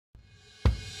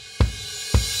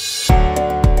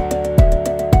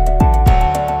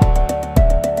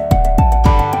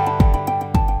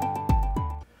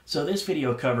So this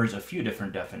video covers a few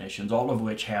different definitions, all of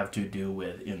which have to do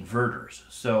with inverters.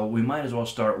 So we might as well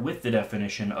start with the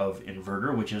definition of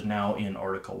inverter, which is now in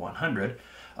Article 100.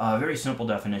 Very simple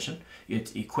definition.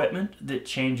 It's equipment that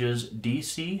changes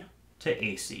DC to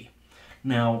AC.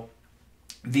 Now,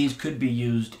 these could be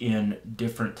used in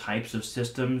different types of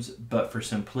systems, but for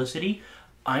simplicity,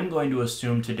 I'm going to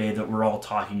assume today that we're all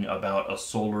talking about a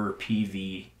solar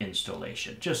PV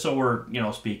installation, just so we're,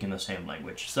 speaking the same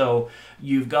language. So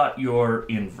you've got your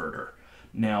inverter.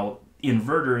 Now,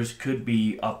 inverters could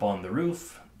be up on the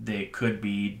roof. They could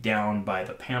be down by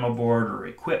the panel board or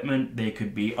equipment. They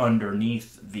could be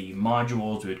underneath the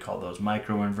modules. We'd call those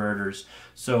microinverters.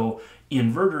 So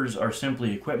inverters are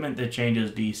simply equipment that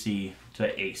changes DC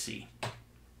to AC.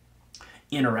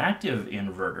 Interactive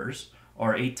inverters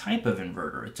are a type of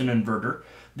inverter. It's an inverter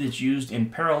that's used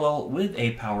in parallel with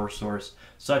a power source,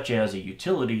 such as a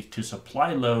utility, to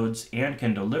supply loads and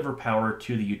can deliver power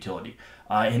to the utility.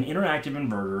 An interactive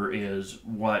inverter is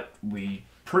what we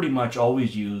pretty much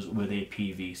always use with a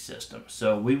PV system.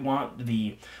 So we want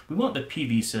the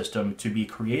PV system to be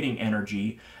creating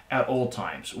energy at all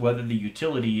times, whether the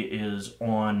utility is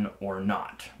on or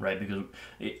not, right? Because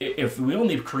if we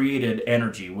only created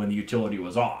energy when the utility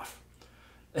was off,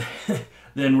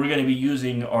 then we're going to be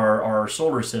using our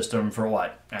solar system for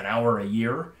what, an hour a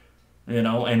year,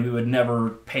 and we would never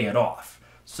pay it off.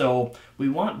 So we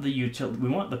want the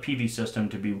PV system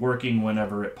to be working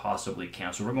whenever it possibly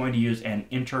can. So we're going to use an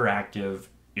interactive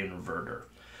inverter.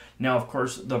 Now, of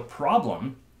course, the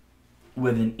problem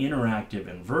with an interactive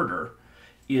inverter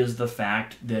is the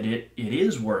fact that it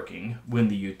is working when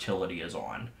the utility is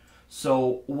on.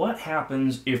 So what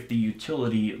happens if the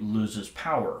utility loses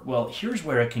power? Well, here's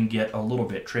where it can get a little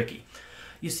bit tricky.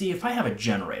 You see, if I have a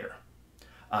generator,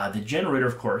 the generator,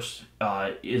 of course,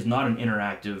 is not an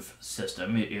interactive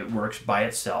system. It works by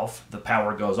itself. The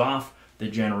power goes off, the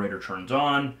generator turns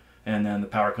on, and then the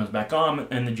power comes back on,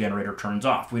 and the generator turns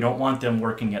off. We don't want them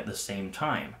working at the same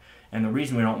time. And the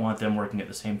reason we don't want them working at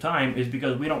the same time is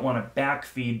because we don't want to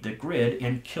backfeed the grid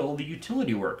and kill the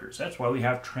utility workers. That's why we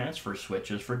have transfer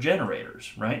switches for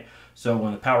generators, right? So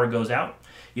when the power goes out,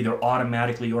 either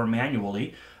automatically or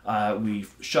manually, we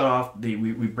shut off,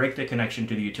 we break the connection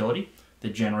to the utility, the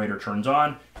generator turns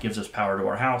on, gives us power to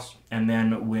our house, and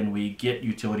then when we get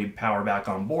utility power back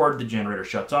on board, the generator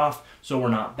shuts off, so we're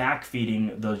not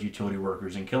backfeeding those utility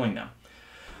workers and killing them.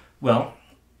 Well,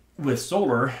 with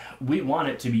solar, we want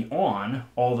it to be on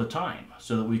all the time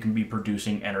so that we can be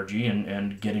producing energy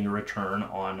and getting a return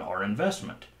on our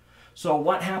investment. So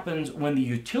what happens when the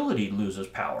utility loses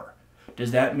power?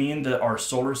 Does that mean that our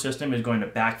solar system is going to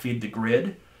backfeed the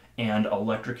grid and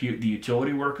electrocute the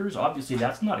utility workers? Obviously,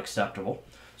 that's not acceptable.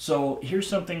 So here's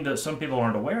something that some people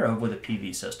aren't aware of with a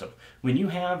PV system. When you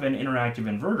have an interactive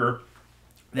inverter,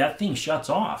 that thing shuts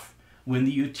off when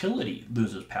the utility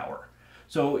loses power.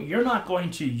 So you're not going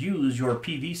to use your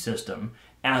PV system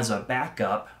as a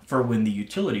backup for when the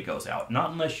utility goes out, not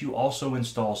unless you also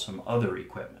install some other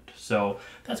equipment. So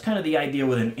that's kind of the idea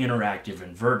with an interactive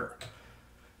inverter.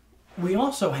 We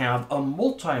also have a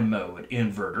multi-mode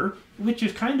inverter, which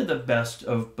is kind of the best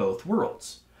of both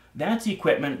worlds. That's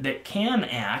equipment that can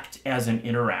act as an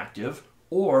interactive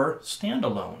or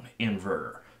standalone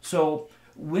inverter. So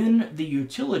when the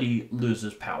utility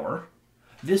loses power,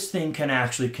 this thing can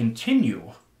actually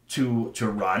continue to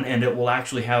run, and it will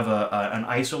actually have an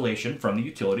isolation from the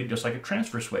utility, just like a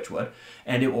transfer switch would,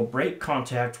 and it will break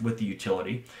contact with the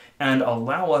utility and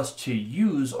allow us to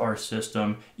use our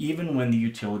system even when the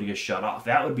utility is shut off.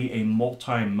 That would be a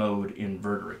multi-mode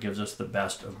inverter. It gives us the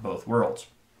best of both worlds.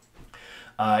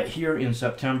 Here in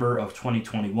September of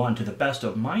 2021, to the best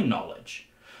of my knowledge,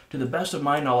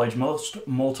 most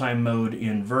multi-mode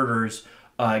inverters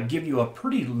give you a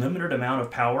pretty limited amount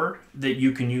of power that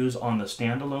you can use on the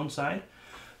standalone side,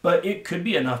 but it could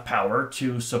be enough power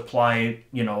to supply,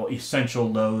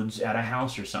 essential loads at a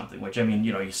house or something, which,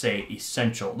 you say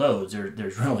essential loads,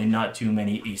 there's really not too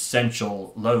many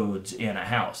essential loads in a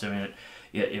house.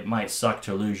 It might suck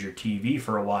to lose your TV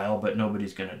for a while, but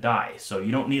nobody's going to die. So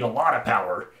you don't need a lot of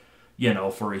power,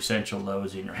 for essential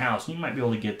loads in your house. You might be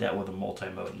able to get that with a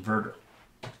multi-mode inverter.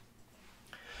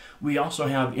 We also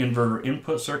have inverter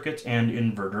input circuits and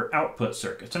inverter output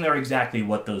circuits, and they're exactly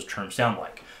what those terms sound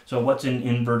like. So what's an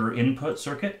inverter input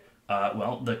circuit?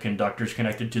 Well, the conductors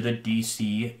connected to the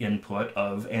DC input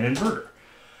of an inverter.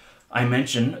 I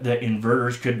mentioned that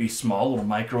inverters could be small, little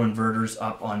microinverters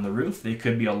up on the roof. They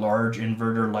could be a large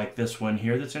inverter like this one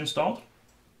here that's installed.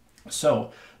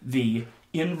 So the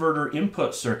Inverter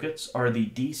input circuits are the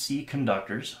DC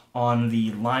conductors on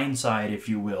the line side, if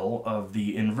you will, of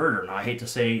the inverter. Now, I hate to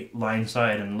say line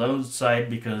side and load side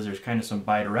because there's kind of some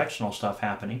bidirectional stuff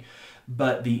happening,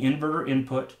 but the inverter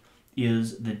input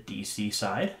is the DC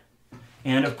side,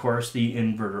 and of course the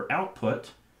inverter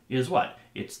output is what?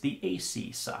 It's the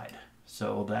AC side.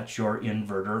 So that's your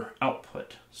inverter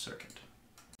output circuit.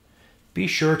 Be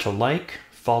sure to like,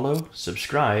 follow,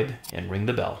 subscribe, and ring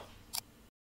the bell.